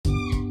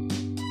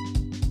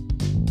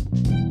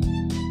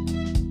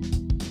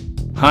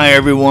Hi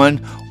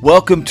everyone,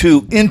 welcome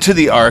to Into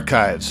the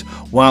Archives.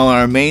 While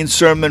our main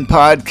sermon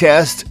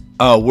podcast,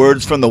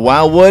 Words from the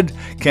Wildwood,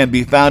 can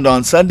be found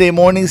on Sunday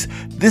mornings,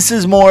 this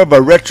is more of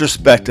a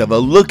retrospective, a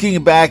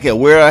looking back at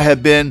where I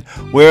have been,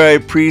 where I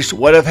preached,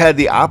 what I've had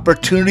the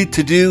opportunity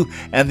to do,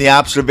 and the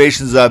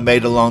observations I've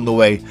made along the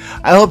way.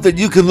 I hope that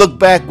you can look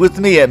back with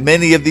me at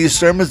many of these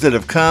sermons that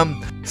have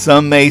come.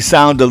 Some may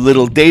sound a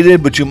little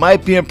dated, but you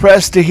might be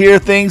impressed to hear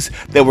things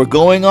that were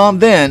going on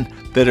then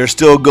that are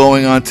still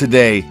going on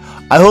today.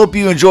 I hope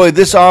you enjoy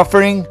this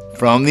offering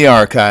from the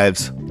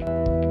archives.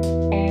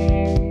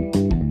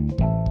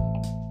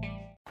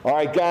 All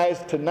right,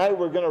 guys, tonight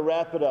we're going to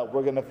wrap it up.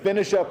 We're going to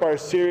finish up our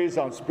series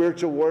on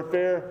spiritual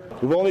warfare.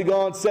 We've only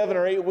gone 7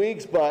 or 8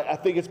 weeks, but I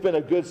think it's been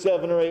a good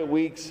 7 or 8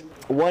 weeks.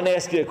 I want to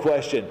ask you a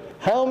question.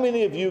 How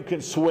many of you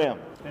can swim?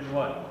 In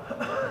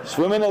what?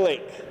 Swim in a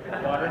lake.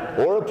 Water?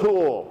 Or a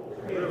pool.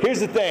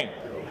 Here's the thing.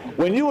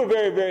 When you were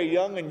very, very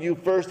young and you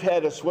first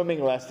had a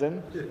swimming lesson,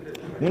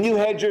 when you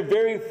had your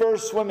very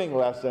first swimming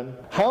lesson,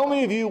 how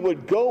many of you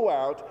would go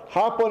out,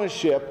 hop on a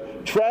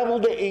ship, travel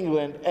to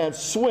England, and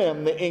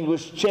swim the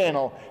English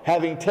Channel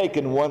having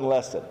taken one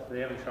lesson? Do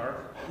they have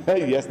sharks?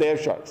 Yes, they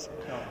have sharks.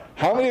 No.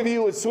 How many of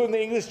you would swim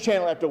the English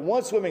Channel after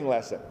one swimming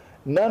lesson?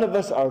 None of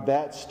us are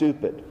that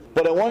stupid.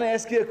 But I want to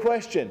ask you a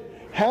question.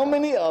 How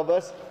many of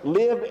us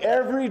live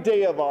every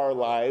day of our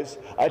lives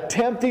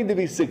attempting to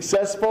be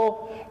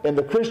successful in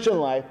the Christian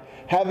life,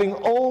 having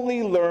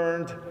only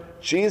learned,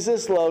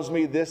 Jesus loves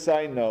me, this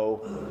I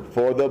know,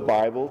 for the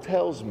Bible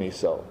tells me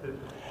so?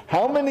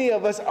 How many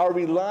of us are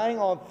relying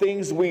on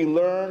things we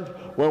learned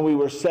when we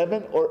were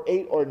 7 or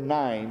 8 or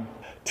 9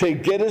 to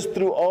get us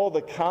through all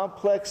the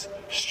complex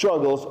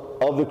struggles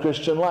of the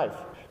Christian life?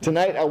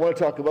 Tonight I want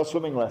to talk about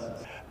swimming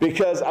lessons.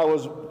 Because I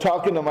was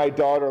talking to my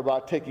daughter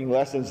about taking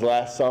lessons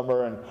last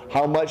summer and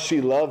how much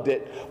she loved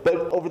it. But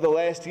over the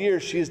last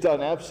year, she's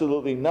done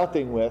absolutely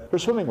nothing with her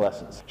swimming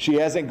lessons. She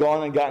hasn't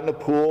gone and gotten a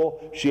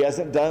pool. She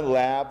hasn't done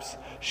laps.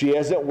 She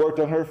hasn't worked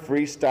on her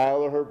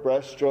freestyle or her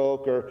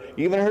breaststroke or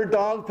even her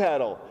dog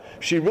paddle.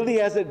 She really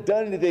hasn't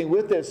done anything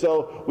with it.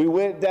 So we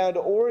went down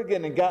to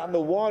Oregon and got in the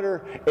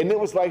water, and it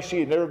was like she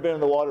had never been in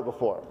the water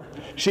before.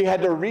 She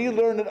had to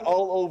relearn it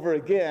all over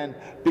again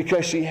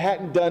because she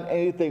hadn't done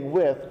anything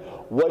with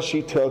what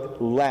she took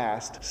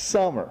last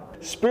summer.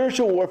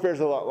 Spiritual warfare is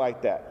a lot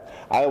like that.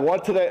 I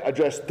want to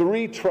address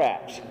 3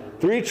 traps.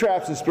 3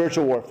 traps in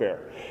spiritual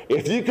warfare.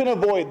 If you can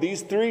avoid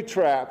these 3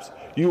 traps,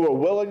 you are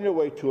well on your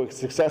way to a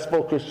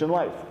successful Christian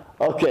life.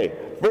 Okay,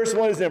 first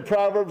one is in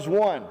Proverbs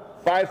 1,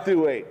 5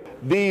 through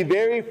 8. The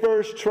very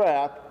first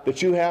trap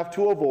that you have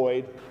to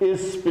avoid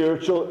is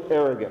spiritual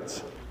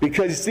arrogance.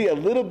 Because you see, a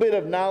little bit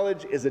of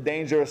knowledge is a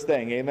dangerous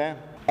thing, amen?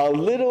 A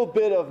little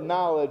bit of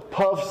knowledge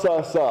puffs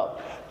us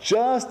up.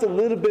 Just a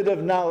little bit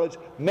of knowledge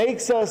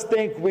makes us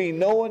think we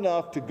know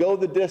enough to go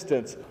the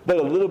distance, but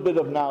a little bit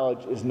of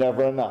knowledge is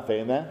never enough,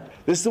 amen?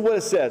 This is what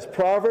it says,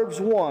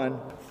 Proverbs 1,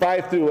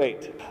 5 through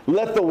 8.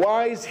 Let the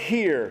wise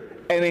hear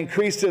and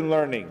increase in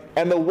learning,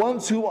 and the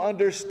ones who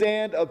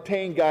understand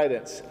obtain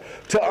guidance.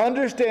 To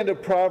understand a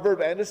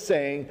proverb and a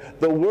saying,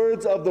 the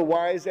words of the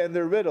wise and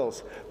their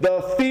riddles.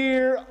 The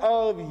fear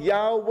of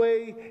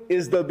Yahweh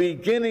is the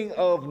beginning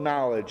of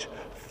knowledge.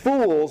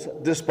 Fools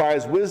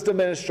despise wisdom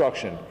and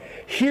instruction.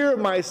 Hear,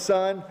 my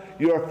son,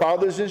 your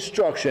father's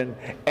instruction,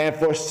 and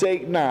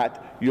forsake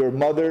not your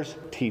mother's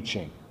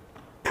teaching.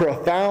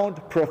 Profound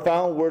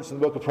words in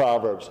the book of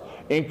Proverbs.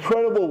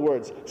 Incredible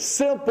words,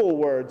 simple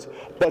words,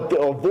 but to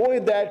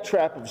avoid that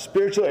trap of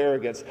spiritual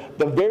arrogance,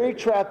 the very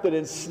trap that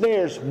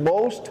ensnares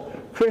most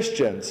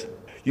Christians,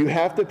 you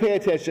have to pay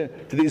attention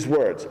to these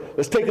words.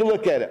 Let's take a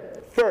look at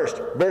it.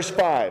 First, verse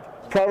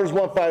 5. Proverbs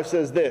 1:5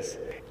 says this,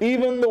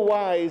 even the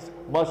wise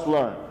must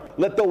learn.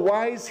 Let the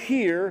wise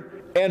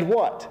hear and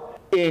what?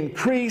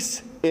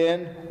 Increase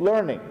in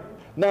learning.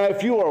 Now,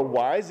 if you are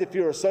wise, if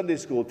you're a Sunday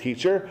school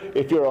teacher,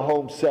 if you're a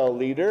home cell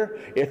leader,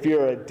 if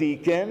you're a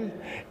deacon,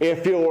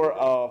 if you're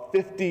a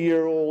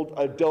 50-year-old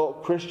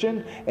adult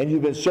Christian and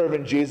you've been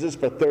serving Jesus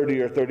for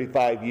 30 or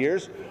 35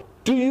 years,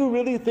 do you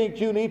really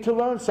think you need to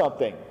learn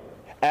something?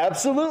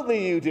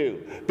 Absolutely you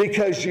do,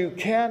 because you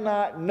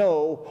cannot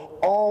know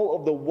all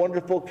of the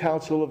wonderful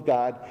counsel of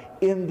God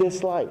in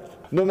this life.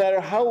 No matter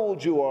how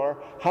old you are,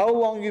 how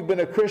long you've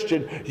been a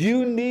Christian,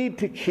 you need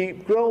to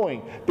keep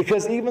growing,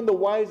 because even the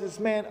wisest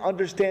man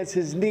understands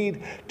his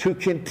need to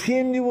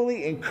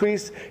continually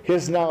increase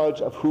his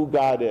knowledge of who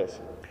God is.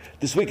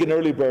 This week in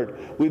Early Bird,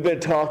 we've been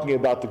talking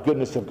about the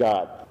goodness of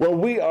God. When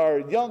we are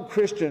young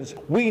Christians,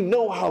 we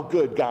know how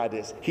good God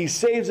is. He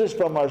saves us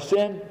from our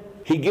sin.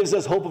 He gives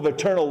us hope of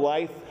eternal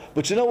life.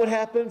 But you know what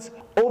happens?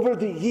 Over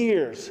the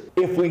years,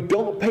 if we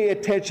don't pay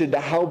attention to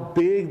how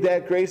big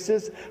that grace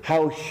is,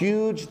 how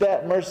huge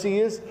that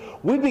mercy is,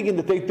 we begin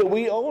to think that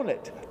we own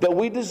it, that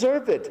we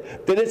deserve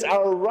it, that it's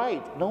our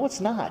right. No, it's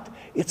not.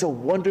 It's a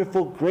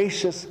wonderful,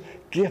 gracious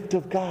gift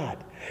of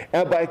God.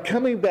 And by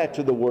coming back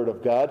to the Word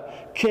of God,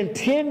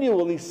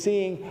 continually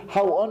seeing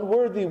how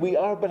unworthy we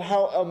are, but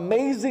how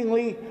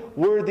amazingly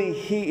worthy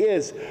He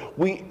is,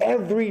 we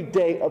every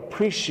day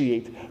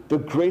appreciate the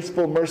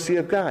graceful mercy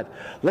of God.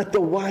 Let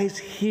the wise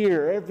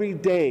hear every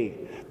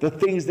day the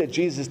things that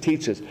Jesus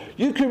teaches.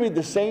 You can read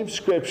the same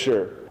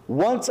scripture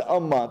once a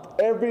month,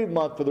 every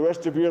month for the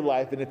rest of your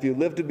life, and if you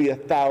live to be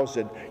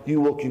 1,000, you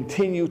will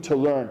continue to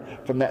learn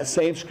from that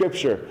same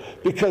scripture.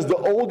 Because the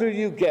older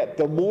you get,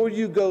 the more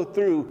you go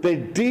through, the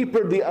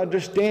deeper the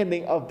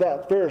understanding of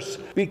that verse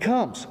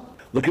becomes.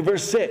 Look at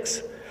verse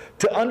 6.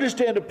 To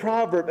understand a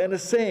proverb and a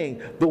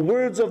saying, the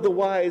words of the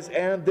wise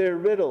and their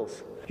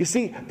riddles. You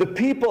see, the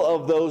people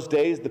of those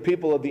days, the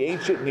people of the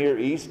ancient Near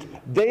East,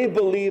 they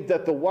believed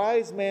that the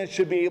wise man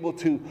should be able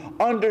to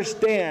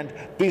understand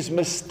these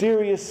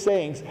mysterious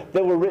sayings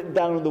that were written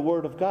down in the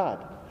Word of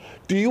God.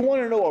 Do you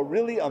want to know a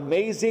really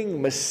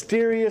amazing,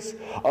 mysterious,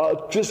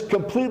 just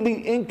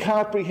completely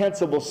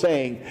incomprehensible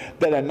saying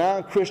that a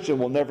non-Christian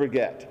will never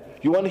get?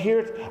 You want to hear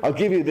it? I'll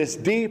give you this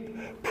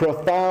deep,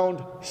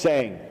 profound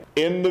saying.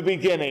 In the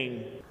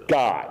beginning,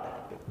 God.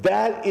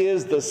 That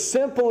is the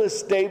simplest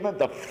statement,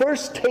 the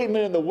first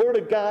statement in the Word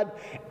of God,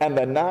 and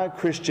the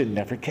non-Christian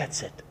never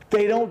gets it.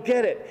 They don't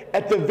get it.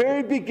 At the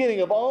very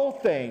beginning of all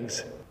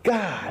things,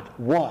 God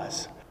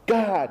was.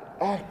 God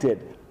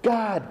acted.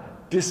 God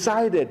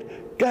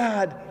decided.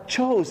 God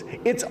chose.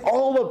 It's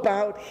all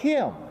about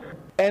Him.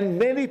 And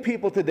many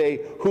people today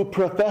who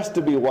profess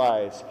to be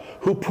wise,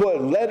 who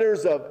put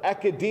letters of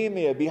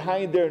academia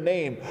behind their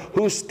name,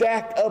 who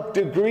stack up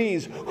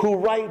degrees, who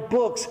write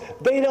books,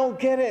 they don't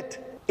get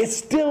it. It's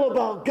still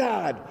about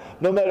God,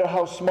 no matter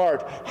how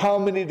smart, how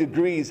many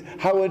degrees,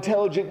 how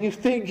intelligent you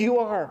think you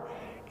are.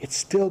 It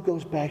still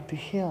goes back to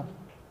Him.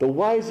 The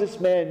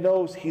wisest man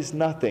knows he's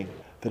nothing,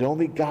 that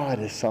only God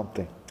is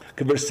something.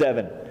 Look at verse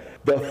 7.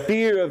 The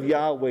fear of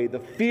Yahweh, the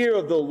fear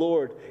of the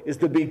Lord, is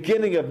the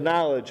beginning of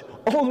knowledge.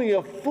 Only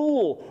a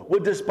fool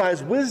would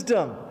despise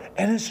wisdom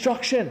and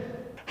instruction.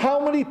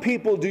 How many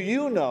people do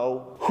you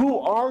know who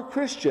are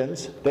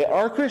Christians? They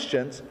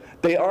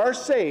are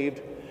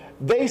saved.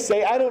 They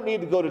say, I don't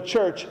need to go to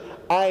church.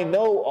 I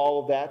know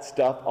all that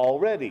stuff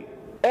already.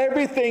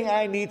 Everything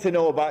I need to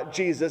know about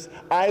Jesus,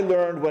 I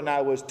learned when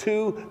I was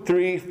 2,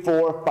 3,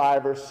 4,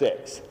 5, or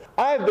 6.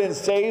 I've been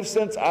saved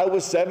since I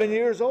was 7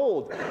 years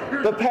old.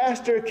 The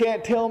pastor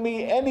can't tell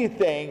me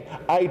anything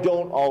I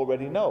don't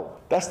already know.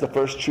 That's the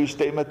first true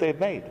statement they've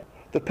made.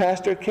 The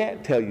pastor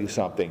can't tell you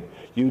something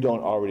you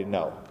don't already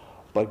know.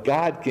 But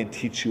God can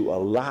teach you a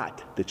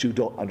lot that you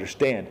don't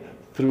understand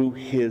through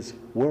His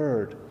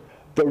Word.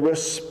 The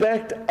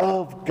respect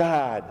of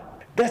God.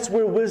 That's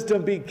where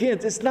wisdom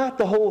begins. It's not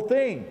the whole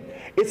thing.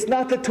 It's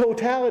not the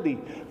totality.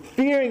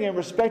 Fearing and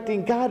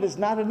respecting God is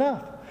not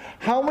enough.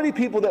 How many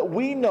people that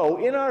we know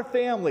in our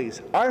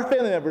families, our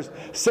family members,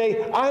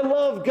 say, I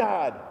love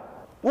God.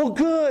 Well,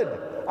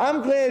 good.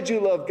 I'm glad you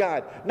love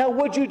God. Now,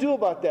 what'd you do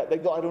about that? They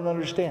go, I don't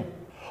understand.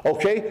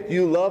 Okay,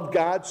 you love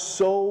God,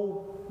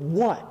 so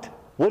what?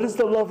 What does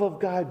the love of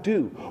God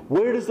do?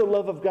 Where does the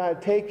love of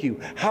God take you?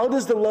 How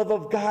does the love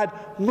of God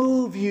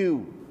move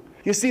you?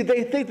 You see,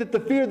 they think that the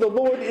fear of the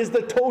Lord is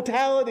the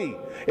totality.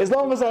 As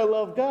long as I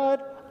love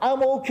God,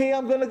 I'm okay,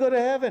 I'm going to go to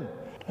heaven.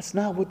 That's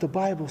not what the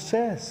Bible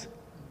says.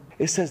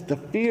 It says the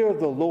fear of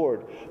the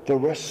Lord, the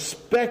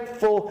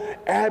respectful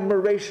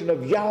admiration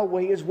of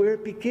Yahweh is where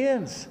it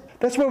begins.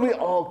 That's where we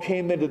all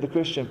came into the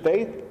Christian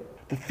faith.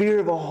 The fear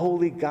of a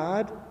holy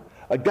God,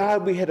 a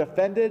God we had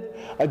offended,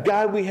 a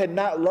God we had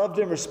not loved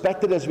and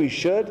respected as we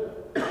should.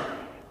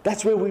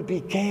 That's where we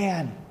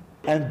began.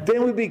 And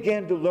then we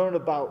began to learn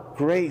about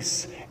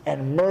grace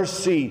and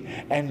mercy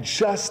and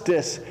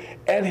justice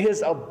and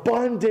His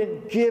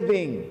abundant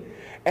giving.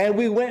 And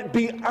we went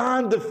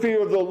beyond the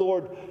fear of the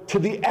Lord to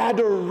the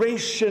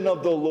adoration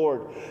of the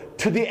Lord,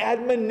 to the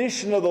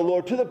admonition of the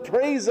Lord, to the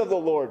praise of the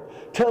Lord,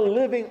 to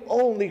living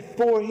only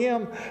for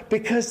Him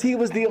because He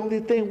was the only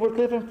thing worth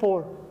living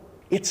for.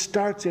 It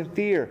starts in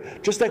fear.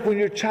 Just like when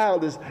your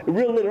child is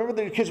real little. Remember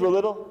when your kids were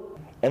little?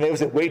 And they would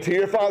say, wait till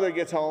your father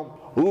gets home.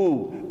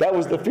 Ooh, that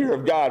was the fear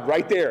of God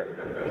right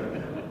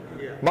there.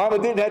 Yeah. Mama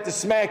didn't have to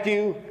smack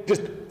you.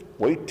 Just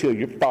wait till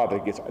your father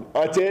gets home.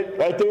 That's it,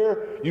 right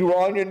there. You were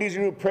on your knees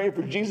and you were praying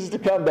for Jesus to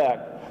come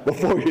back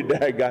before your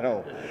dad got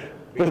home.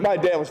 Because my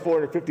dad was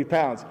 450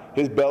 pounds.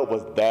 His belt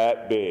was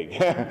that big.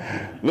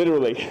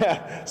 Literally.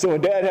 So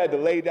when Dad had to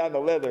lay down the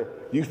leather,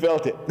 you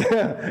felt it.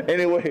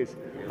 Anyways,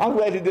 I'm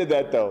glad he did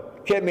that, though.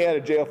 Kept me out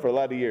of jail for a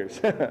lot of years.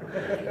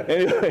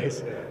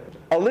 Anyways,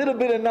 a little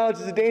bit of knowledge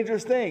is a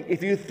dangerous thing.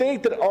 If you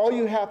think that all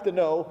you have to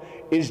know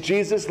is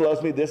Jesus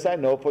loves me, this I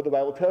know, for the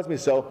Bible tells me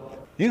so,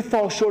 you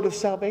fall short of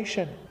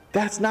salvation.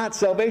 That's not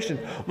salvation.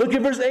 Look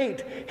at verse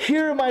 8.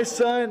 Hear, my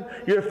son,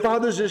 your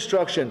father's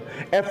instruction,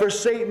 and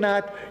forsake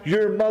not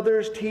your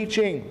mother's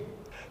teaching.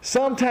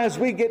 Sometimes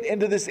we get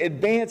into this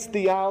advanced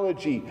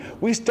theology.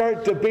 We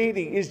start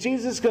debating, is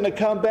Jesus going to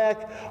come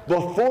back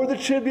before the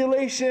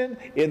tribulation,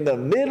 in the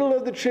middle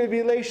of the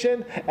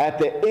tribulation, at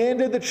the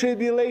end of the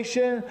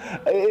tribulation?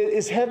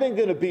 Is heaven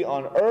going to be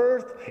on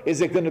earth?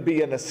 Is it going to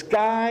be in the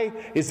sky?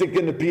 Is it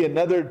going to be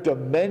another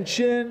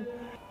dimension?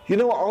 You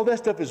know, all that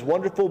stuff is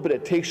wonderful, but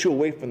it takes you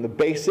away from the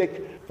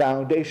basic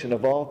foundation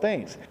of all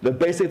things. The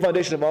basic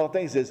foundation of all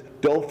things is,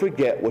 don't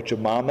forget what your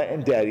mama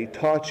and daddy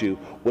taught you,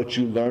 what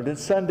you learned in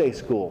Sunday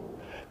school.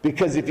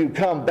 Because if you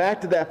come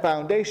back to that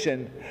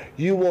foundation,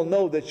 you will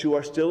know that you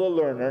are still a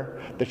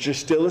learner, that you're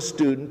still a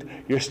student,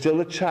 you're still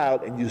a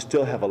child, and you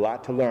still have a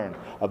lot to learn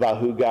about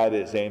who God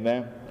is.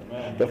 Amen?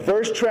 Amen. The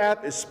first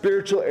trap is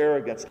spiritual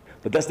arrogance.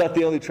 But that's not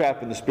the only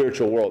trap in the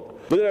spiritual world.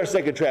 Look at our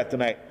second trap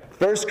tonight.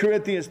 1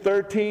 Corinthians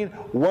 13,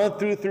 1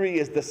 through 3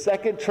 is the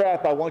second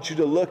trap I want you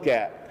to look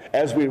at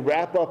as we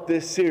wrap up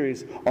this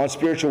series on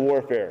spiritual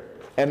warfare.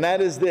 And that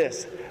is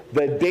this: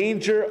 the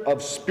danger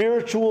of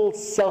spiritual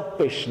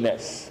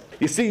selfishness.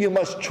 You see, you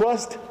must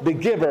trust the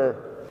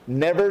giver,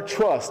 never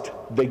trust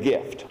the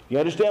gift. You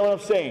understand what I'm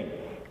saying?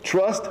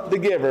 Trust the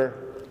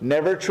giver,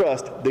 never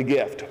trust the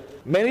gift.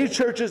 Many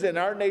churches in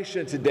our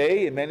nation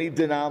today, and many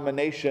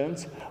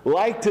denominations,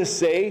 like to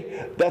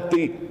say that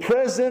the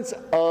presence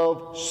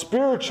of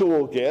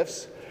spiritual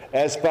gifts,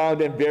 as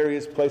found in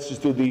various places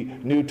through the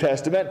New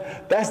Testament,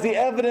 that's the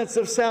evidence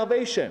of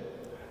salvation.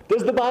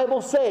 Does the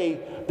Bible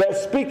say that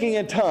speaking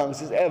in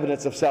tongues is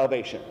evidence of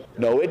salvation?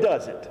 No, it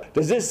doesn't.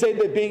 Does it say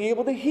that being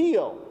able to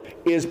heal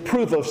is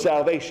proof of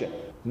salvation?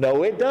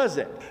 No, it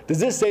doesn't.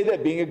 Does it say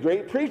that being a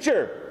great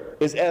preacher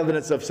is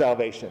evidence of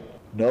salvation?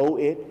 No,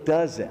 it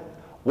doesn't.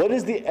 What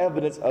is the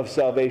evidence of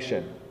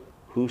salvation?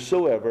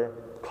 Whosoever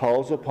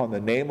calls upon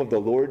the name of the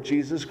Lord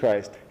Jesus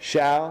Christ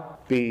shall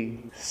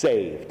be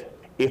saved.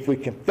 If we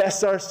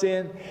confess our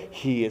sin,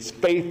 He is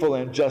faithful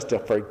and just to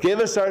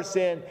forgive us our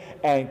sin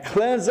and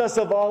cleanse us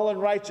of all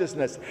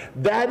unrighteousness.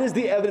 That is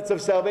the evidence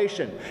of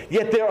salvation.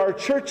 Yet there are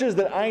churches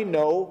that I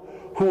know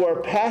who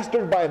are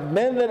pastored by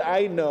men that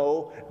I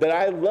know, that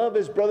I love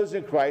as brothers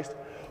in Christ,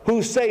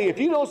 who say, if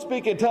you don't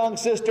speak in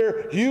tongues,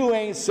 sister, you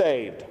ain't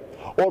saved.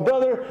 Or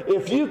brother,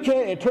 if you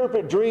can't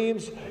interpret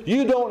dreams,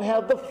 you don't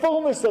have the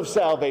fullness of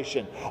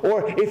salvation.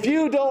 Or if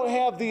you don't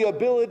have the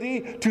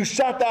ability to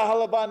shata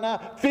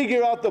halabana,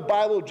 figure out the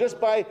Bible just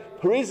by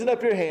raising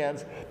up your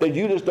hands, then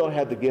you just don't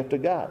have the gift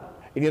of God.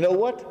 And you know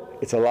what?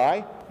 It's a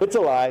lie, it's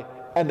a lie,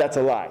 and that's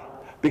a lie.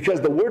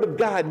 Because the Word of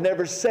God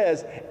never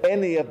says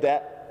any of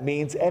that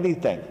means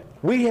anything.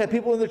 We have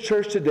people in the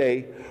church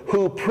today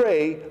who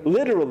pray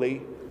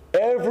literally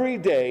every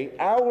day,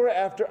 hour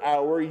after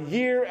hour,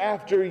 year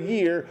after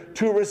year,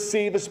 to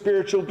receive a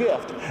spiritual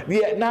gift.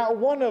 Yet not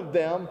one of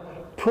them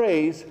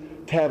prays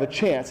to have a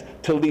chance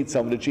to lead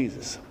someone to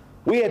Jesus.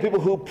 We have people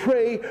who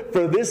pray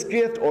for this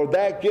gift or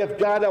that gift.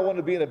 God, I want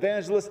to be an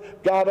evangelist.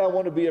 God, I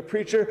want to be a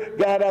preacher.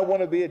 God, I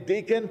want to be a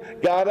deacon.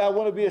 God, I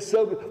want to be a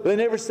soldier. They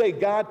never say,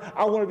 God,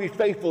 I want to be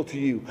faithful to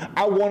you.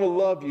 I want to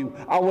love you.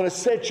 I want to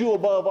set you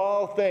above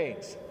all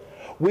things.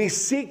 We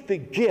seek the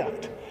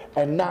gift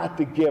and not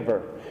the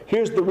giver.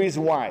 Here's the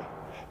reason why.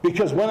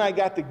 Because when I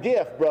got the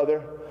gift,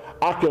 brother,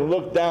 I can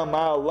look down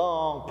my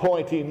long,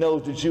 pointy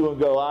nose at you and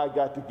go, I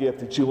got the gift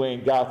that you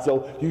ain't got,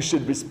 so you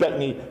should respect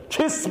me.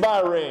 Kiss my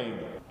ring.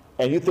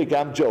 And you think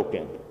I'm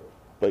joking.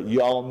 But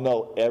y'all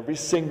know, every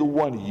single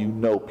one of you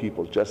know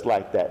people just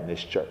like that in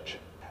this church.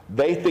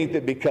 They think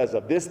that because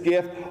of this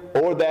gift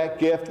or that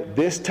gift,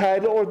 this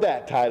title or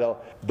that title,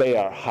 they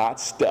are hot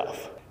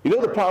stuff. You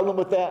know the problem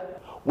with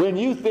that? When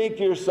you think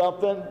you're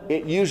something,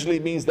 it usually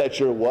means that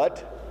you're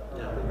what?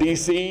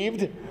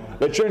 Deceived.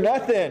 That you're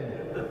nothing.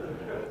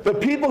 The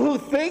people who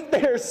think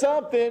they're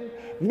something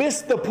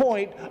miss the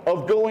point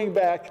of going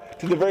back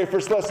to the very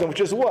first lesson,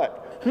 which is what?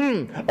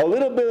 A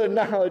little bit of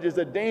knowledge is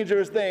a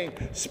dangerous thing.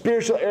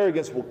 Spiritual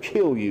arrogance will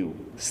kill you.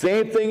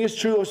 Same thing is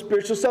true of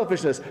spiritual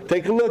selfishness.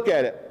 Take a look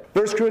at it.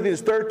 1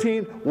 Corinthians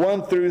 13,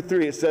 1 through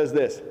 3, it says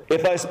this: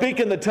 If I speak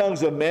in the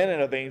tongues of men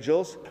and of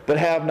angels, but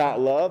have not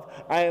love,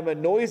 I am a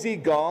noisy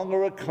gong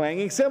or a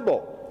clanging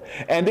cymbal.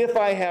 And if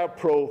I have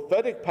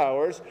prophetic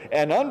powers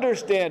and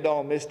understand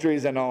all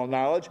mysteries and all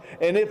knowledge,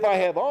 and if I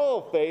have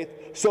all faith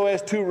so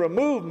as to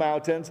remove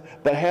mountains,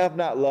 but have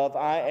not love,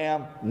 I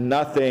am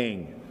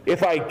nothing.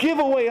 If I give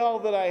away all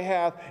that I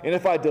have, and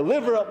if I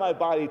deliver up my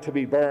body to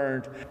be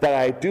burned, but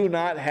I do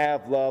not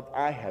have love,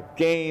 I have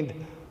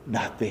gained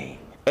nothing.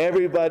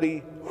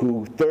 Everybody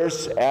who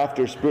thirsts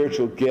after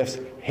spiritual gifts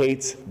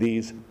hates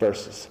these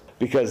verses.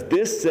 Because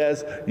this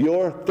says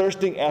your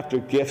thirsting after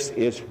gifts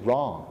is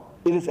wrong.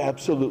 It is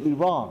absolutely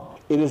wrong.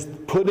 It is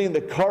putting the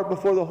cart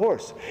before the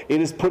horse.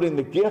 It is putting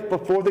the gift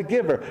before the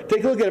giver.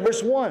 Take a look at it,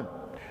 verse 1.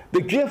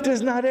 The gift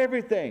is not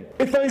everything.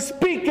 If I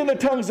speak in the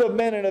tongues of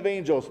men and of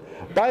angels.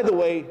 By the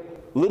way,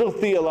 little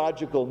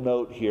theological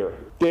note here.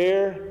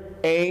 There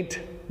ain't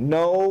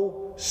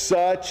no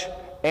such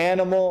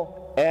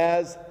animal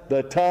as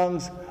the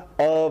tongues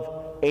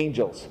of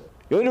angels.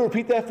 You want me to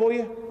repeat that for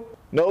you?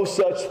 No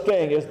such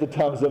thing as the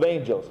tongues of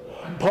angels.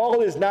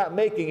 Paul is not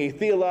making a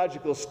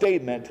theological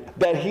statement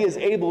that he is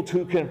able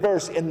to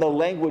converse in the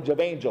language of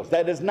angels.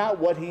 That is not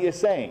what he is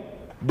saying.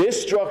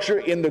 This structure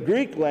in the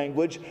Greek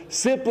language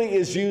simply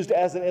is used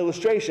as an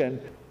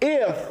illustration.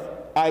 If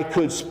I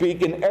could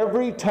speak in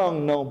every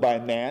tongue known by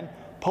man,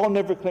 Paul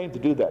never claimed to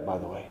do that, by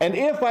the way. And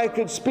if I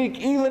could speak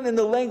even in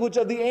the language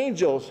of the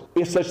angels,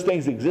 if such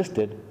things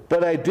existed,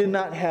 but I did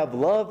not have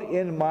love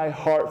in my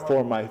heart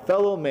for my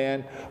fellow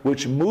man,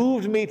 which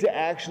moved me to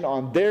action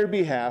on their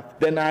behalf,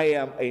 then I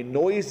am a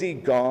noisy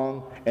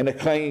gong and a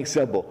clanging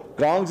cymbal.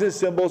 Gongs and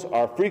cymbals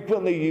are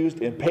frequently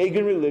used in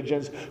pagan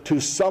religions to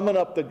summon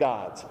up the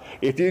gods.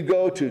 If you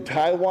go to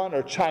Taiwan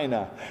or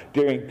China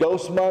during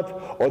Ghost Month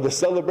or the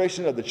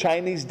celebration of the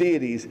Chinese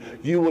deities,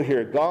 you will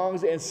hear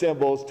gongs and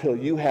cymbals till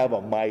you have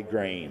a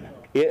migraine.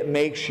 It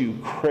makes you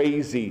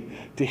crazy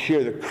to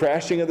hear the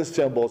crashing of the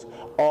cymbals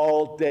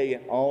all day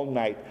and all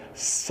night,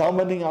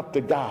 summoning up the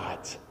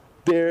gods.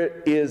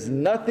 There is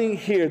nothing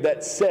here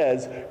that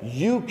says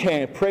you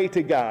can pray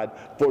to God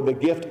for the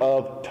gift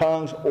of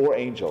tongues or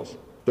angels.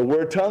 The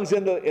word tongues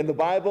in the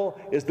Bible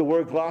is the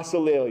word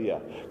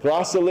glossolalia.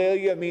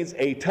 Glossolalia means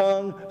a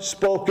tongue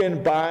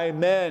spoken by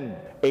men,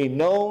 a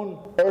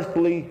known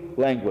earthly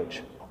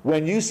language.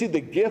 When you see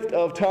the gift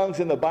of tongues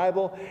in the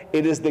Bible,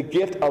 it is the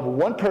gift of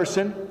one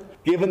person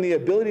given the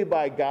ability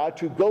by God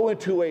to go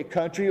into a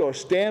country or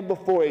stand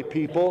before a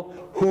people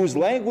whose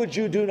language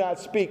you do not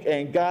speak,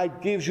 and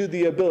God gives you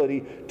the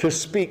ability to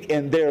speak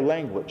in their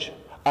language.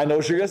 I know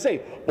what you're going to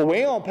say. Well,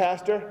 wait on,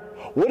 Pastor.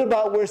 What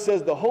about where it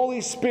says the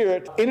Holy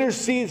Spirit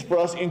intercedes for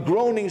us in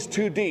groanings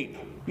too deep?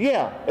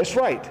 Yeah, that's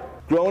right.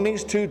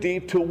 Groanings too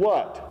deep to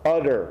what?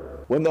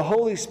 Utter. When the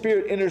Holy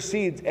Spirit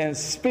intercedes and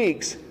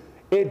speaks,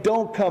 it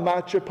don't come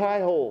out your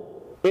pie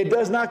hole. It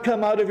does not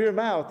come out of your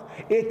mouth.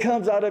 It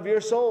comes out of your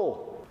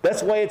soul.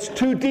 That's why it's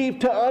too deep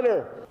to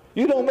utter.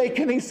 You don't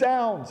make any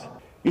sounds.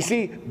 You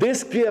see,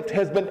 this gift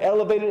has been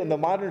elevated in the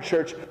modern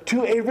church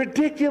to a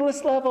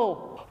ridiculous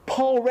level.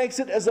 Paul ranks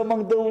it as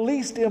among the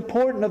least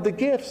important of the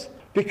gifts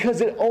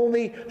because it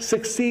only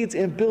succeeds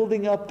in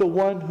building up the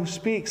one who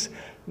speaks,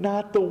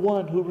 not the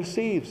one who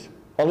receives.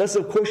 Unless,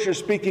 of course, you're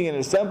speaking in an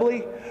assembly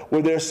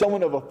where there's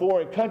someone of a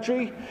foreign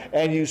country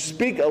and you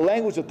speak a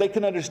language that they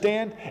can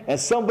understand and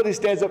somebody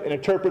stands up and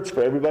interprets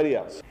for everybody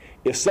else.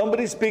 If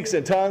somebody speaks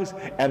in tongues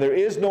and there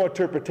is no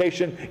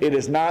interpretation, it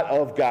is not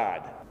of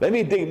God. Let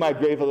me dig my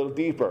grave a little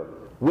deeper.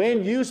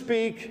 When you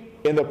speak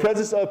in the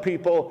presence of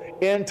people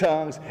in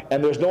tongues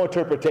and there's no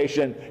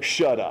interpretation,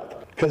 shut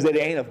up. Because it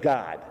ain't of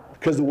God.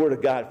 Because the Word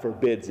of God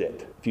forbids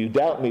it. If you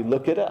doubt me,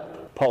 look it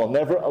up. Paul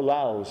never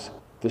allows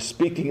the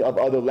speaking of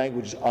other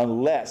languages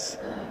unless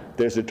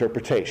there's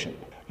interpretation.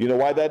 You know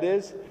why that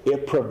is?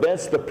 It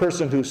prevents the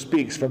person who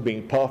speaks from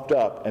being puffed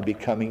up and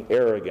becoming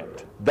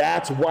arrogant.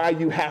 That's why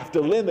you have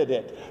to limit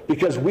it,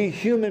 because we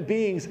human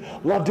beings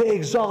love to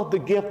exalt the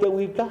gift that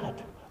we've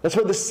got. That's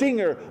why the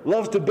singer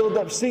loves to build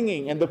up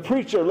singing and the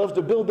preacher loves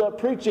to build up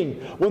preaching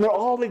when they're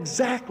all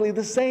exactly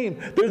the same.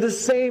 They're the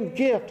same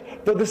gift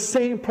for the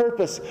same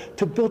purpose,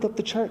 to build up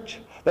the church.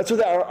 That's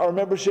what our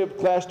membership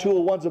class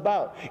 201 is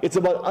about. It's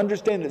about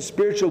understanding that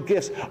spiritual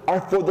gifts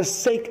are for the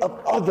sake of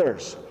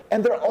others.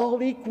 And they're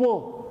all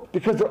equal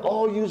because they're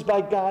all used by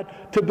God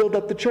to build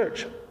up the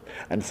church.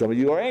 And some of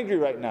you are angry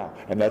right now,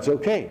 and that's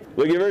okay.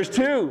 Look at verse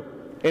 2.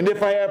 And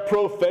if I have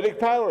prophetic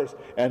powers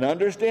and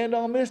understand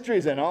all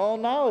mysteries and all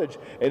knowledge,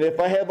 and if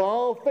I have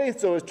all faith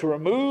so as to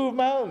remove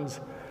mountains,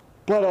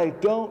 but I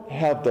don't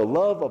have the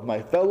love of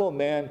my fellow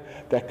man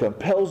that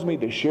compels me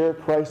to share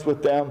Christ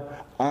with them,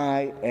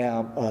 I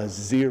am a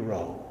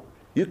zero.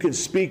 You can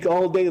speak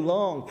all day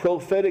long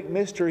prophetic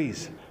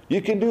mysteries.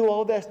 You can do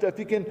all that stuff.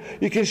 You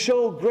can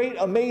show great,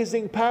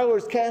 amazing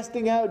powers,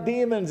 casting out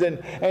demons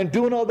and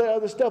doing all that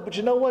other stuff. But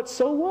you know what?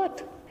 So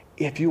what?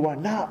 If you are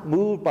not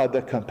moved by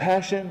the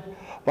compassion,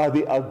 by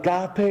the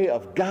agape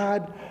of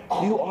God,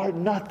 you are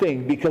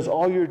nothing, because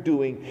all you're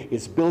doing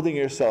is building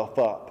yourself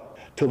up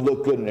to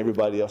look good in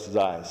everybody else's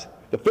eyes.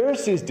 The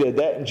Pharisees did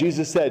that, and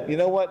Jesus said, you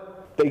know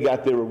what? They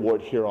got their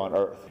reward here on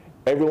earth.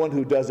 Everyone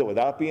who does it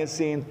without being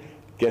seen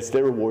gets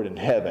their reward in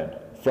heaven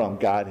from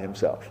God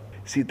himself.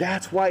 See,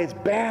 that's why it's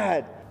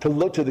bad to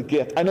look to the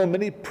gift. I know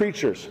many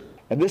preachers,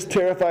 and this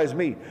terrifies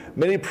me,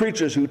 many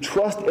preachers who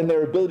trust in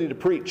their ability to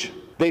preach.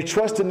 They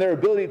trust in their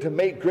ability to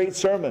make great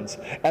sermons,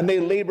 and they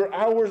labor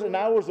hours and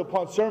hours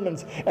upon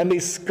sermons, and they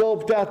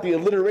sculpt out the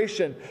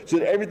alliteration so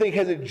that everything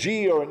has a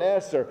G or an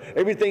S, or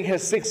everything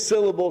has 6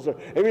 syllables, or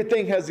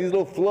everything has these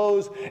little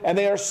flows, and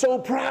they are so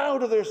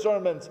proud of their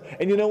sermons.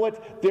 And you know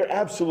what? They're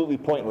absolutely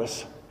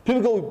pointless.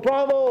 People go,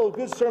 bravo,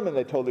 good sermon.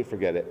 They totally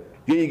forget it.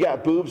 You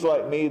got boobs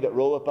like me that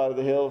roll up out of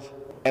the hills,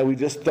 and we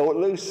just throw it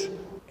loose,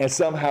 and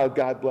somehow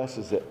God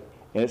blesses it.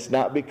 And it's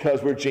not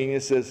because we're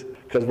geniuses,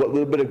 because what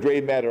little bit of gray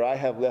matter I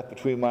have left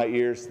between my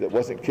ears that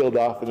wasn't killed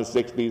off in the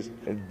 60s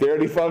and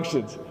barely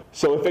functions.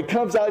 So if it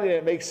comes out and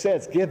it makes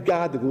sense, give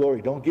God the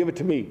glory. Don't give it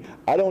to me.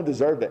 I don't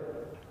deserve it.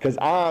 because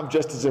I'm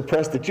just as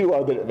impressed that you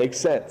are that it makes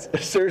sense.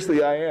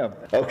 Seriously, I am.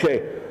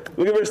 Okay,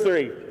 look at verse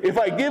 3. If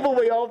I give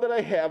away all that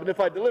I have, and if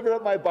I deliver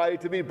up my body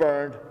to be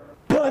burned,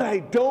 but I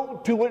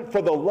don't do it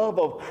for the love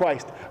of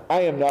Christ,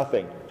 I am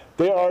nothing.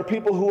 There are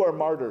people who are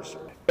martyrs.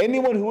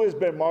 Anyone who has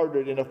been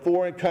martyred in a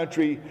foreign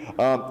country,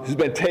 who's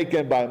been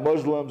taken by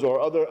Muslims or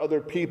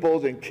other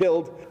peoples and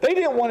killed, they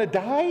didn't want to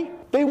die.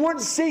 They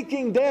weren't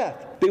seeking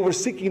death. They were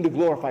seeking to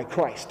glorify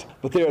Christ.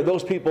 But there are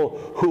those people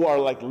who are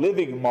like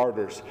living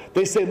martyrs.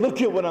 They say,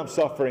 look at what I'm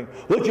suffering.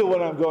 Look at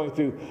what I'm going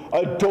through.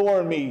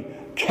 Adorn me.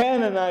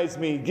 Canonize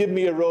me. Give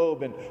me a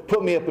robe and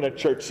put me up in a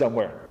church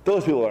somewhere.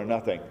 Those people are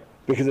nothing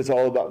because it's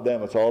all about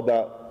them. It's all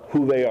about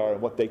who they are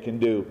and what they can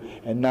do,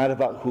 and not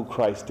about who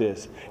Christ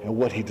is and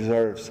what he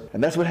deserves.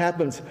 And that's what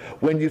happens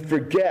when you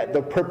forget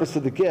the purpose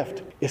of the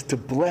gift is to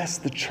bless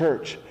the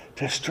church,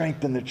 to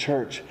strengthen the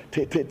church,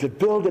 to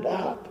build it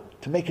up,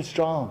 to make it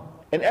strong.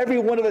 And every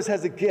one of us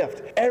has a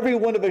gift. Every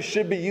one of us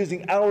should be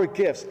using our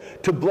gifts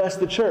to bless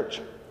the church.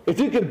 If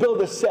you can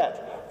build a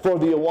set for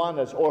the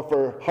Awanas or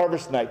for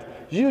Harvest Night,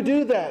 you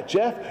do that,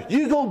 Jeff.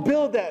 You go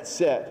build that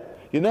set.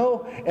 You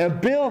know, and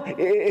Bill,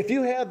 if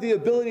you have the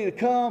ability to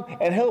come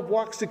and help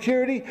walk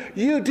security,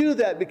 you do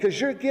that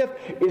because your gift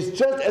is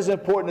just as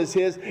important as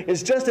his,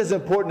 it's just as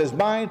important as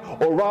mine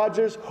or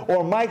Roger's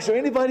or Mike's or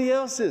anybody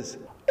else's.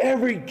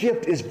 Every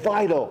gift is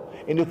vital,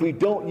 and if we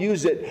don't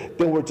use it,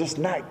 then we're just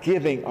not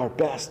giving our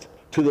best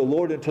to the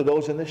Lord and to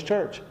those in this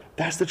church.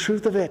 That's the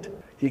truth of it.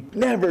 You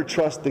never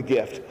trust the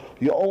gift.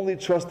 You only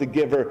trust the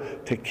giver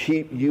to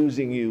keep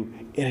using you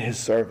in his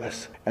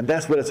service. And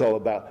that's what it's all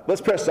about.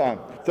 Let's press on.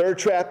 Third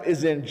trap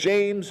is in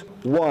James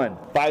 1,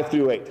 5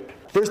 through 8.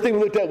 First thing we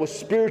looked at was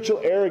spiritual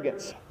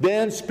arrogance.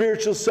 Then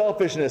spiritual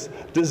selfishness,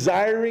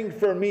 desiring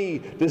for me,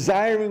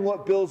 desiring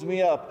what builds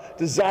me up,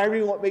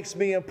 desiring what makes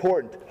me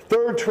important.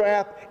 Third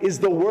trap is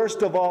the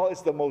worst of all.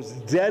 It's the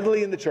most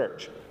deadly in the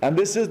church. And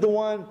this is the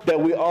one that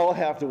we all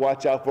have to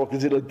watch out for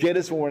because it'll get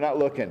us when we're not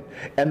looking.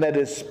 And that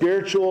is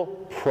spiritual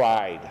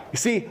pride. You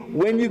see,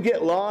 when you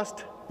get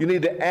lost, you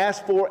need to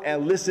ask for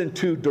and listen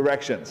to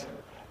directions.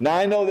 Now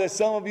I know that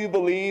some of you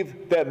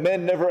believe that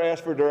men never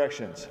ask for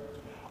directions.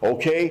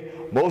 Okay,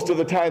 most of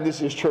the time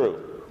this is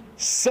true.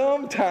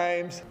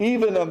 Sometimes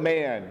even a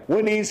man,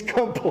 when he's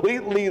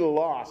completely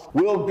lost,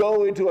 will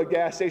go into a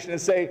gas station and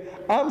say,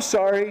 I'm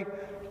sorry,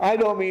 I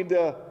don't mean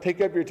to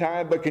take up your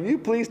time, but can you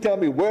please tell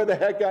me where the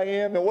heck I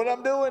am and what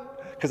I'm doing?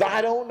 Because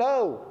I don't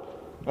know.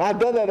 I've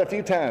done that a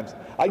few times.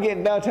 I get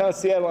in downtown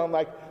Seattle and I'm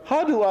like,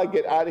 how do I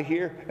get out of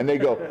here? And they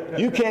go,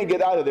 you can't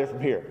get out of there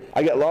from here.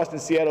 I got lost in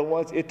Seattle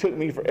once. It took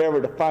me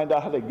forever to find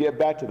out how to get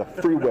back to the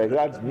freeway.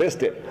 I just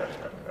missed it.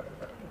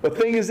 The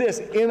thing is this,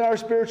 in our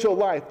spiritual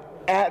life,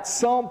 at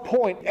some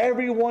point,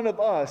 every one of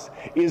us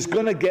is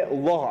going to get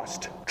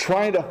lost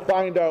trying to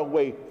find our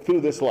way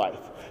through this life.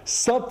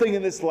 Something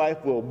in this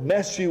life will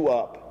mess you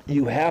up.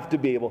 You have to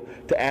be able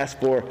to ask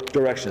for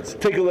directions.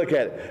 Take a look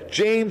at it.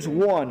 James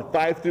 1,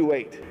 5 through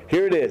 8.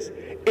 Here it is.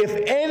 If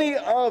any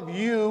of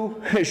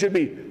you, it should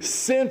be,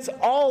 since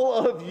all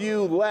of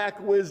you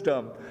lack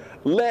wisdom,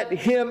 let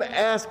him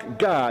ask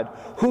God,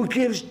 who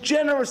gives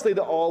generously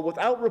to all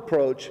without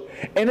reproach,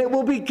 and it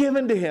will be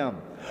given to him.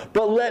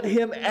 But let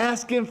him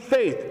ask in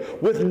faith,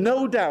 with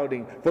no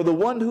doubting, for the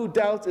one who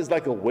doubts is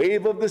like a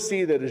wave of the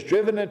sea that is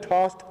driven and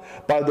tossed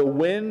by the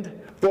wind.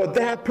 For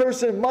that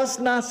person must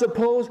not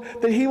suppose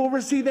that he will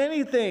receive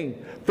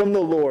anything from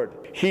the Lord.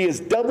 He is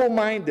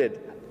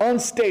double-minded,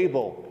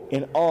 unstable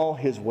in all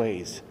his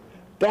ways.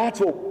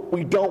 That's what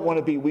we don't want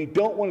to be. We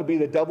don't want to be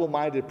the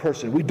double-minded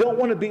person. We don't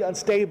want to be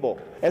unstable.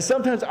 And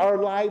sometimes our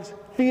lives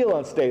feel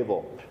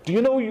unstable. Do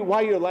you know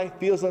why your life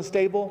feels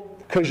unstable?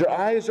 Because your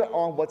eyes are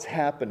on what's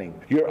happening.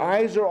 Your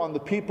eyes are on the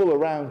people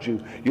around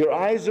you. Your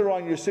eyes are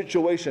on your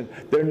situation.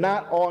 They're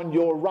not on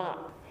your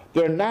rock.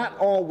 They're not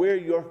on where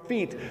your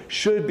feet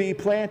should be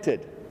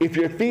planted. If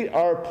your feet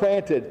are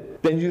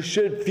planted, then you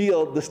should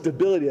feel the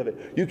stability of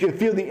it. You can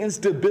feel the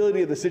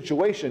instability of the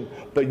situation,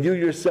 but you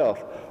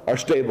yourself are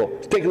stable.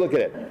 Let's take a look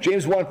at it.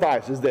 James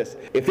 1:5 says this,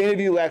 if any of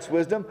you lacks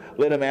wisdom,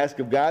 let him ask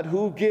of God,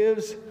 who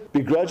gives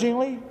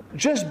begrudgingly,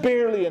 just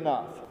barely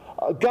enough.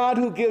 God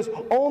who gives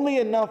only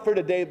enough for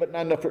today, but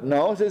not enough for...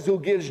 No, it says who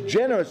gives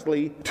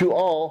generously to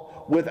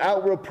all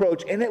without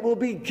reproach, and it will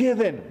be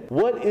given.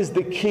 What is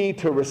the key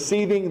to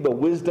receiving the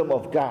wisdom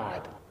of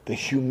God? The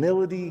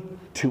humility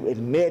to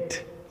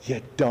admit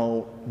you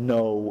don't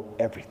know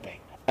everything.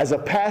 As a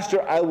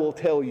pastor, I will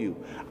tell you,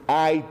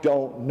 I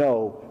don't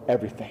know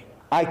everything.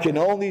 I can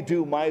only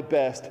do my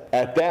best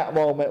at that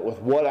moment with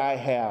what I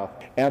have.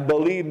 And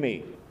believe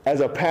me, as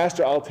a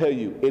pastor, I'll tell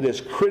you, it is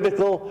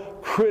critical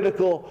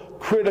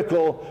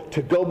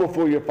to go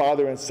before your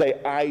Father and say,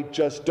 I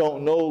just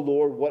don't know,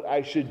 Lord, what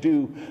I should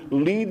do.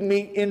 Lead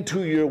me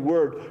into your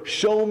word.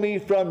 Show me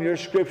from your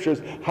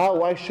scriptures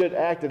how I should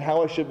act and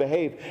how I should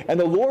behave. And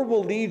the Lord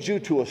will lead you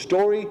to a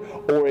story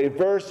or a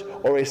verse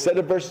or a set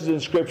of verses in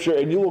scripture,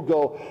 and you will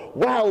go,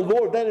 wow,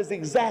 Lord, that is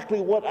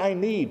exactly what I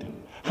need.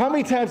 How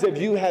many times have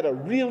you had a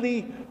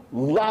really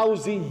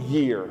lousy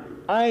year?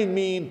 I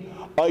mean,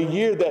 a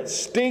year that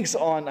stinks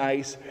on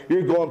ice,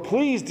 you're going,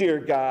 please, dear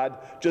God,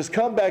 just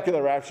come back in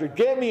the rapture.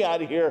 Get me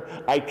out of here.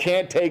 I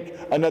can't take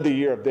another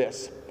year of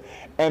this.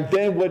 And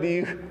then what do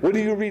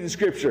you read in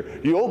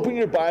Scripture? You open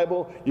your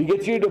Bible, you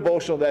get to your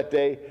devotional that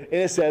day,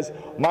 and it says,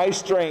 my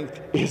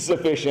strength is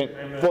sufficient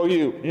for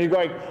you. And you're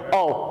going,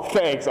 oh,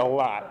 thanks a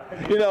lot.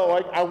 You know,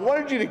 like, I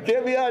wanted you to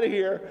get me out of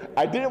here.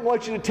 I didn't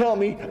want you to tell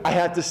me I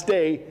had to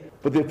stay.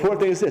 But the important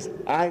thing is this: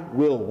 I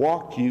will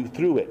walk you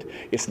through it.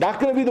 It's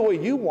not going to be the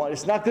way you want.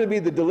 It's not going to be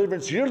the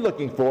deliverance you're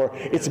looking for.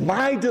 It's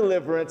my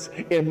deliverance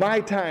in my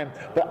time.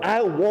 But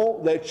I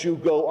won't let you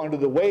go under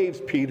the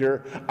waves,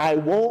 Peter. I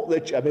won't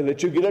let you, I may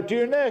let you get up to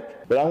your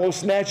neck, but I'm going to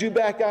snatch you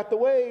back out the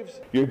waves.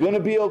 You're going to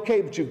be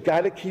okay, but you've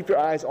got to keep your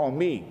eyes on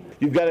me.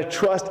 You've got to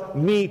trust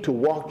me to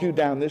walk you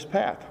down this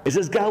path. It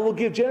says God will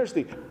give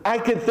generously. I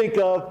can think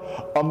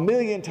of a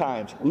million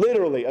times,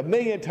 literally a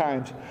million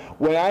times,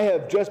 when I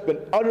have just been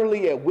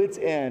utterly at wit's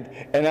end,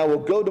 and I will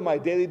go to my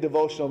daily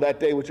devotional that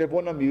day, whichever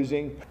one I'm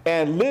using,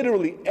 and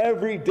literally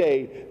every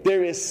day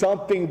there is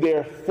something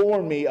there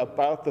for me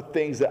about the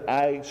things that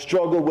I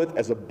struggle with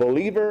as a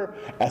believer,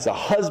 as a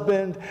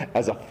husband,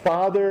 as a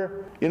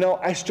father. You know,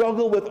 I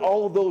struggle with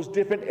all of those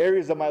different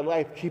areas of my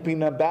life, keeping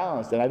them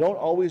balanced, and I don't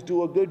always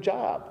do a good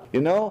job. You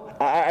know,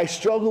 I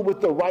struggle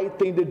with the right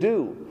thing to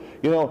do.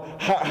 You know,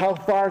 how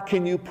far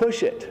can you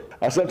push it?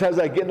 Sometimes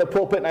I get in the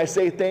pulpit and I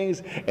say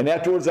things, and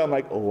afterwards I'm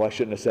like, oh, I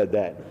shouldn't have said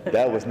that.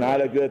 That was not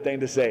a good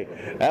thing to say.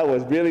 That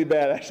was really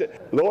bad.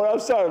 Lord, I'm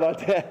sorry about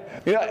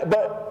that. You know,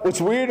 but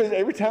what's weird is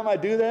every time I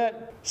do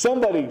that,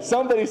 somebody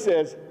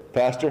says,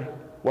 Pastor,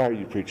 why are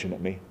you preaching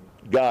at me?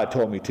 God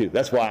told me to.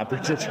 That's why I'm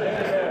preaching.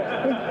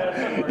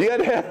 You got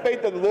to have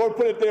faith that the Lord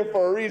put it there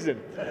for a reason.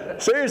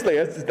 Seriously,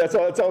 that's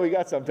all we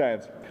got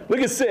sometimes. Look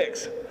at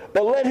 6.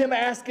 But let him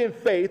ask in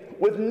faith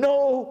with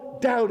no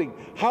doubting.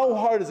 How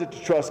hard is it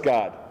to trust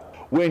God?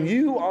 When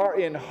you are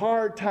in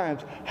hard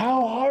times,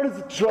 how hard is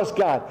it to trust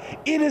God?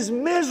 It is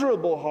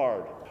miserable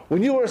hard.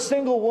 When you are a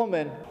single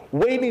woman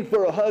waiting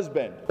for a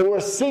husband, or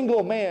a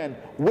single man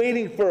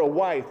waiting for a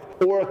wife,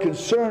 or a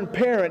concerned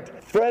parent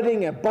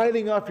fretting and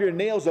biting off your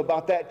nails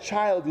about that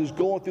child who's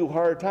going through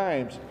hard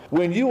times,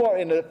 when you are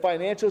in a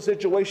financial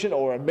situation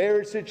or a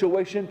marriage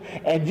situation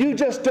and you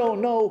just don't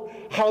know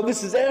how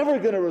this is ever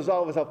going to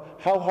resolve itself,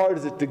 how hard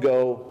is it to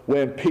go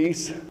when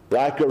peace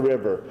like a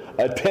river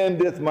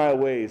attendeth my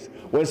ways,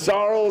 when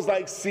sorrows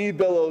like sea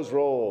billows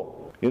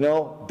roll? You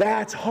know,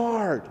 that's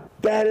hard.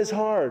 That is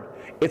hard.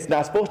 It's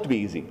not supposed to be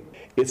easy.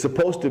 It's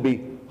supposed to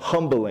be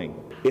humbling.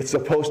 It's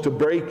supposed to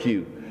break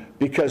you,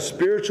 because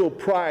spiritual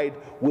pride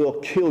will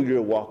kill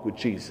your walk with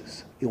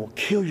Jesus. It will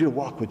kill your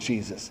walk with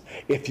Jesus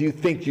if you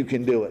think you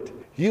can do it.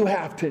 You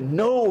have to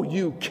know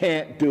you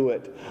can't do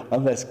it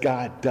unless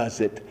God does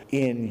it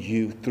in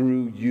you,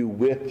 through you,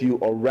 with you,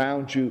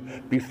 around you,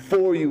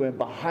 before you, and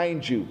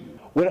behind you.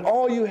 When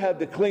all you have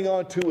to cling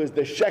on to is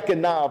the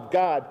Shekinah of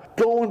God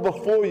going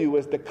before you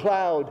as the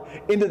cloud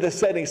into the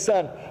setting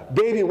sun,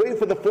 baby, wait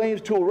for the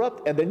flames to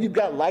erupt, and then you've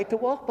got light to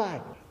walk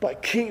by.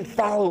 But keep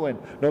following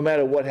no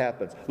matter what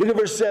happens. Look at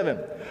verse 7.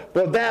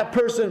 But that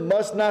person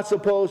must not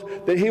suppose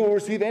that he will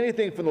receive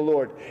anything from the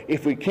Lord.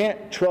 If we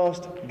can't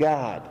trust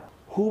God,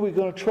 who are we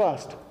going to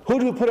trust? Who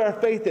do we put our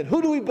faith in?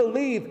 Who do we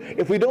believe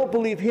if we don't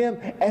believe Him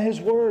and His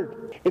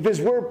Word? If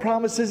His Word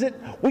promises it,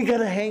 we got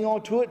to hang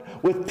on to it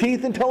with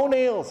teeth and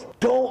toenails.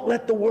 Don't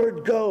let the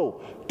Word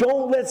go.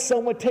 Don't let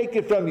someone take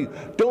it from you.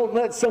 Don't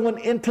let someone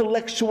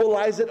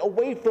intellectualize it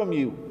away from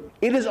you.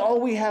 It is all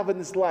we have in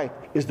this life,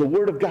 is the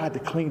Word of God to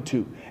cling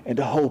to and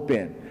to hope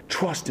in,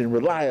 trust and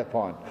rely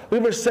upon. Look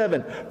at verse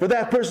 7. For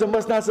that person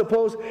must not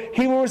suppose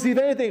he will receive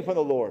anything from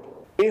the Lord.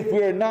 If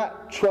we are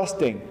not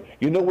trusting,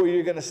 you know where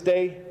you're going to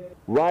stay?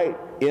 Right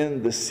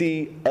in the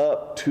sea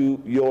up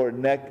to your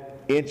neck,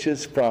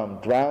 inches from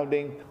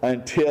drowning,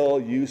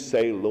 until you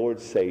say, Lord,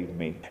 save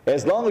me.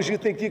 As long as you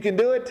think you can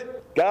do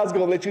it, God's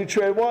going to let you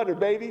tread water,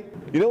 baby.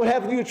 You know what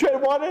happens when you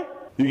tread water?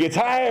 You get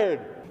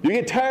tired. You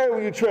get tired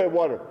when you tread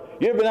water.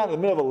 You ever been out in the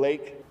middle of a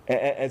lake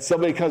and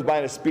somebody comes by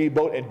in a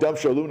speedboat and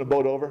dumps your aluminum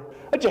boat over?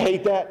 Don't you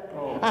hate that?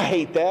 I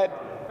hate that.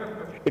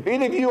 If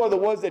any of you are the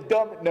ones that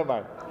dump it, never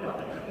mind.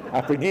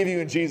 I forgive you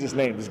in Jesus'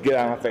 name. Just get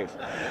out of my face.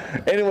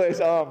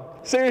 Anyways,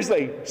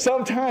 seriously,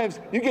 sometimes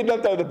you get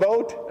dumped out of the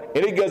boat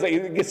and it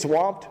gets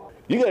swamped.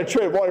 You got to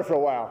tread water for a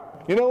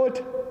while. You know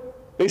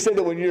what? They say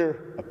that when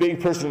you're a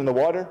big person in the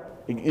water,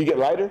 you get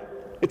lighter.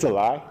 It's a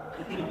lie.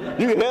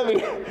 You get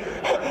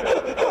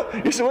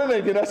heavy. You're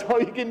swimming, and that's all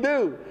you can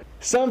do.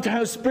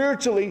 Sometimes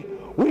spiritually,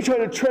 we try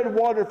to tread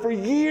water for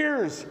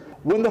years.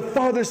 When the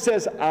Father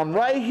says, I'm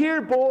right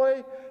here,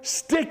 boy.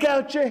 Stick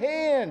out your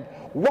hand.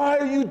 Why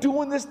are you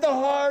doing this the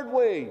hard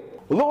way?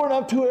 Lord,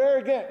 I'm too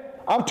arrogant.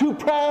 I'm too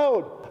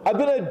proud. I've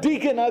been a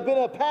deacon. I've been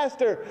a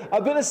pastor.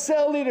 I've been a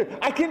cell leader.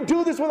 I can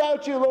do this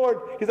without you, Lord.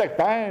 He's like,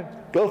 fine,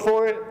 go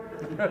for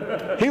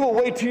it. He will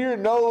wait till your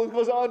nose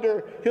goes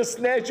under. He'll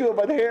snatch you up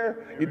by the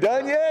hair. You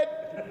done yet?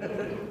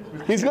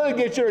 He's going to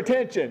get your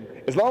attention.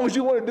 As long as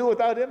you want to do it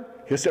without him,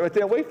 he'll sit right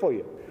there and wait for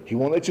you. He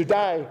won't let you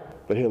die,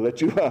 but he'll let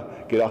you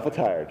get awful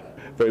tired.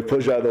 before he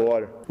pushes you out of the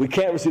water. We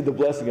can't receive the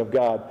blessing of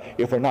God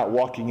if we're not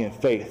walking in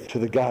faith to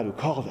the God who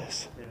called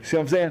us. See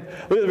what I'm saying?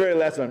 Look at the very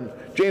last one.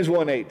 James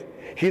 1:8.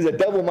 He's a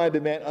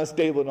double-minded man,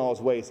 unstable in all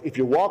his ways. If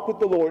your walk with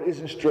the Lord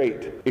isn't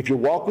straight, if your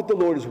walk with the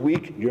Lord is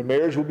weak, your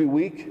marriage will be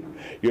weak,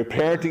 your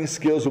parenting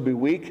skills will be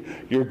weak,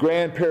 your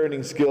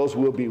grandparenting skills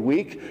will be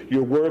weak,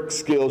 your work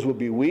skills will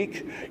be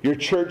weak, your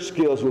church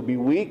skills will be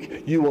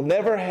weak. You will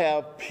never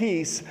have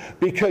peace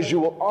because you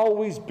will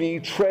always be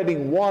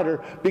treading water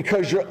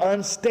because you're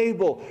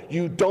unstable.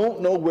 You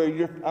don't know where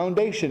your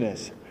foundation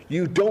is.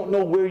 You don't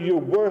know where your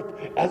worth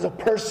as a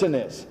person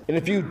is. And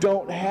if you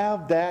don't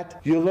have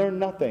that, you learn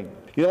nothing.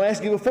 You know, I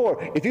asked you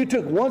before, if you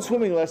took one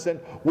swimming lesson,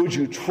 would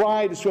you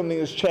try to swim in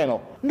this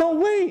channel? No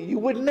way, you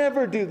would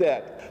never do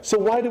that. So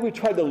why do we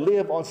try to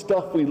live on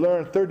stuff we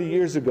learned 30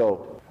 years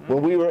ago?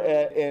 When we were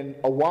in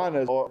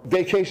Awana or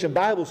Vacation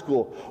Bible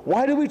School,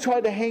 why do we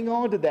try to hang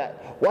on to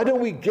that? Why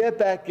don't we get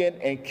back in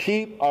and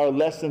keep our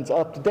lessons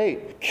up to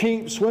date?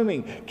 Keep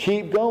swimming.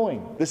 Keep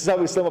going. This is how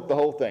we sum up the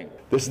whole thing.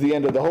 This is the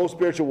end of the whole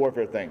spiritual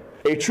warfare thing.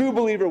 A true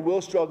believer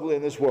will struggle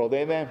in this world.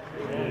 Amen?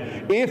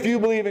 Amen. If you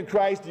believe in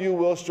Christ, you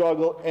will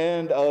struggle.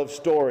 End of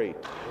story.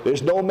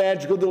 There's no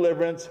magical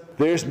deliverance.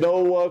 There's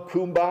no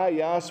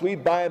kumbaya,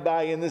 sweet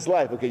bye-bye in this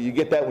life. Okay, you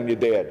get that when you're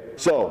dead.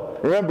 So,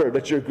 remember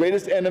that your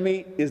greatest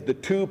enemy is the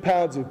 2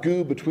 pounds of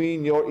goo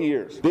between your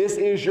ears. This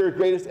is your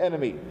greatest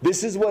enemy.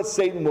 This is what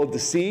Satan will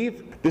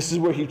deceive. This is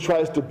where he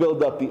tries to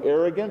build up the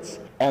arrogance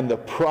and the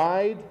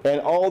pride and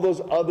all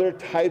those other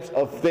types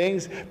of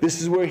things.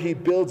 This is where he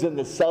builds in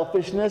the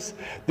selfishness.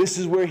 This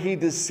is where he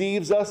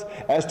deceives us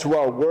as to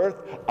our worth,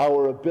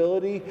 our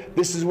ability.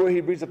 This is where he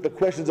brings up the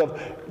questions of,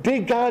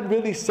 did God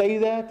really say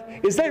that?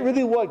 Is that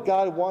really what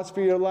God wants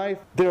for your life?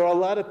 There are a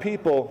lot of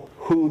people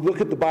who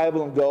look at the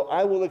Bible and go,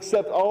 I will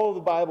accept all of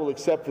the Bible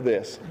except for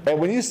this. And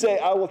when you say,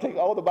 I will take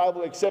all the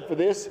Bible except for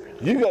this,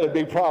 you got a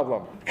big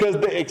problem. Because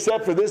the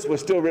except for this was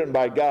still written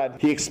by God.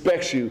 He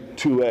expects you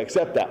to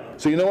accept that.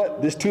 So you know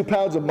what? This 2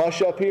 pounds of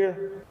mush up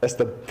here, that's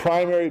the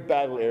primary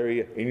battle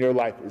area in your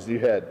life is your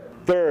head.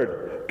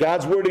 Third,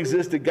 God's Word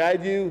exists to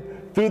guide you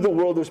through the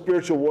world of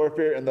spiritual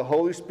warfare, and the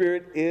Holy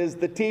Spirit is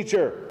the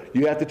teacher.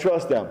 You have to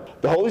trust them.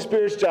 The Holy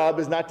Spirit's job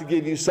is not to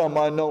give you some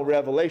unknown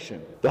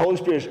revelation. The Holy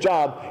Spirit's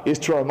job is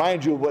to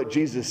remind you of what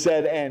Jesus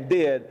said and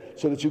did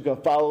so that you can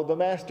follow the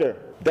Master.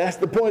 That's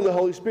the point of the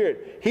Holy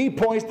Spirit. He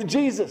points to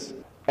Jesus.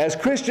 As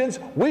Christians,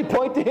 we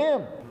point to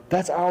Him.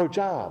 That's our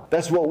job.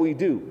 That's what we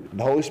do.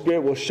 The Holy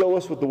Spirit will show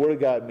us what the Word of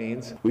God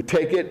means. We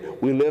take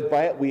it, we live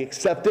by it, we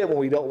accept it when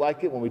we don't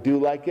like it, when we do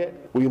like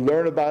it. We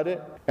learn about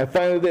it. And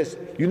finally this,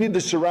 you need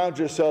to surround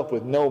yourself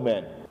with no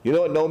men. You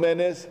know what no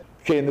men is?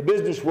 Okay, in the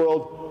business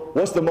world,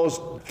 what's the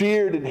most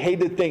feared and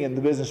hated thing in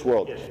the business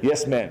world?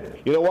 Yes men.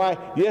 You know why?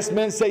 Yes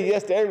men say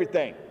yes to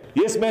everything.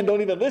 Yes men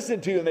don't even listen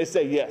to you and they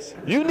say yes.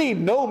 You need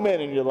no men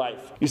in your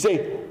life. You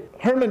say,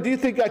 Herman, do you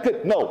think I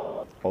could? No.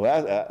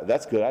 Well,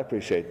 that's good. I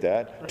appreciate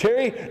that.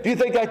 Terry, do you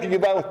think I can get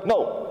by with?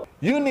 No.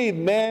 You need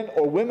men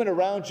or women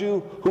around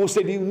you who will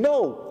say to you,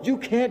 no, you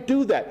can't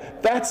do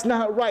that. That's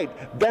not right.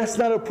 That's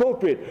not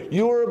appropriate.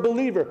 You're a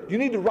believer. You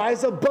need to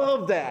rise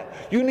above that.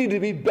 You need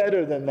to be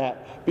better than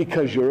that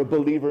because you're a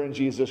believer in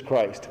Jesus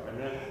Christ.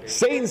 Amen.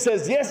 Satan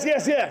says, yes,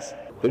 yes, yes.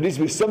 There needs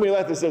to be somebody in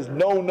your life that says,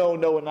 no, no,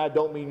 no, and I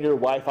don't mean your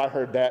wife. I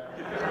heard that.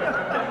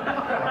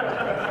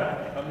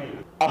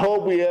 I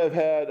hope we have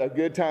had a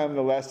good time in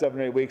the last 7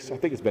 or 8 weeks. I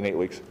think it's been 8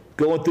 weeks.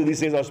 Going through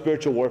these things on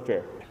spiritual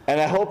warfare. And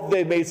I hope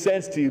they've made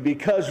sense to you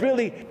because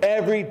really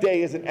every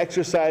day is an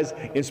exercise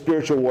in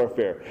spiritual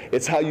warfare.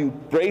 It's how you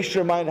brace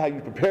your mind, how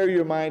you prepare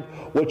your mind,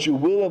 what you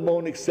will and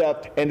won't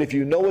accept. And if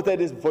you know what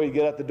that is before you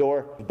get out the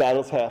door, the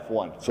battle's half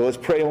won. So let's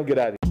pray and we'll get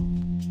out of here.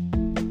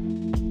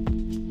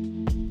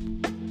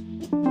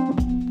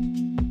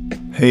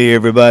 Hey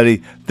everybody,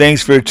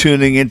 thanks for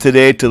tuning in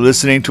today to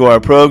listening to our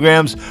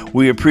programs.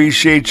 We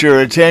appreciate your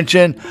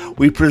attention.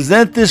 We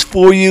present this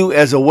for you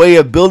as a way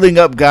of building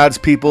up God's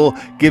people,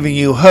 giving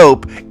you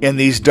hope in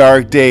these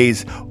dark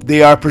days.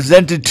 They are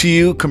presented to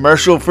you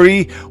commercial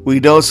free. We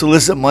don't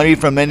solicit money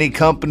from any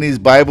companies,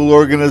 Bible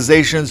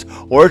organizations,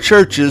 or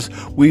churches.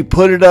 We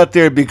put it out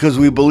there because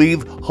we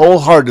believe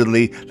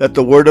wholeheartedly that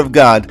the Word of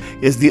God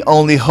is the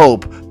only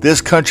hope this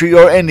country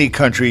or any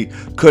country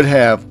could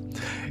have.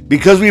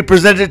 Because we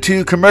present it to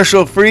you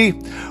commercial free,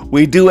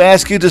 we do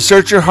ask you to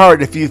search your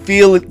heart. If you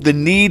feel the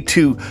need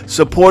to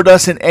support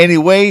us in any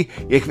way,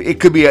 it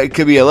could be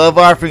a love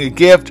offering, a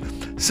gift.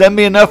 Send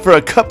me enough for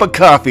a cup of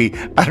coffee.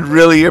 I'd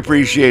really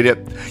appreciate it.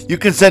 You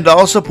can send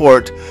all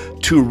support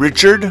to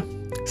Richard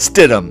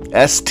Stidham,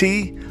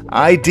 S-T-I-D-H-A-M,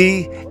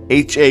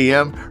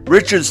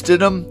 Richard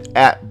Stidham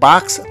at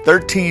Box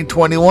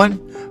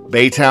 1321.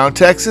 Baytown,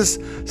 Texas,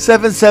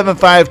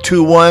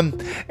 77521,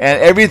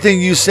 and everything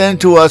you send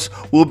to us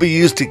will be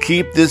used to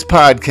keep this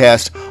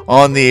podcast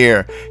on the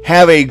air.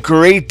 Have a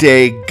great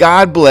day.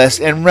 God bless,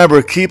 and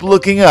remember, keep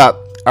looking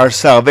up. Our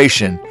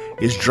salvation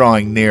is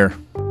drawing near.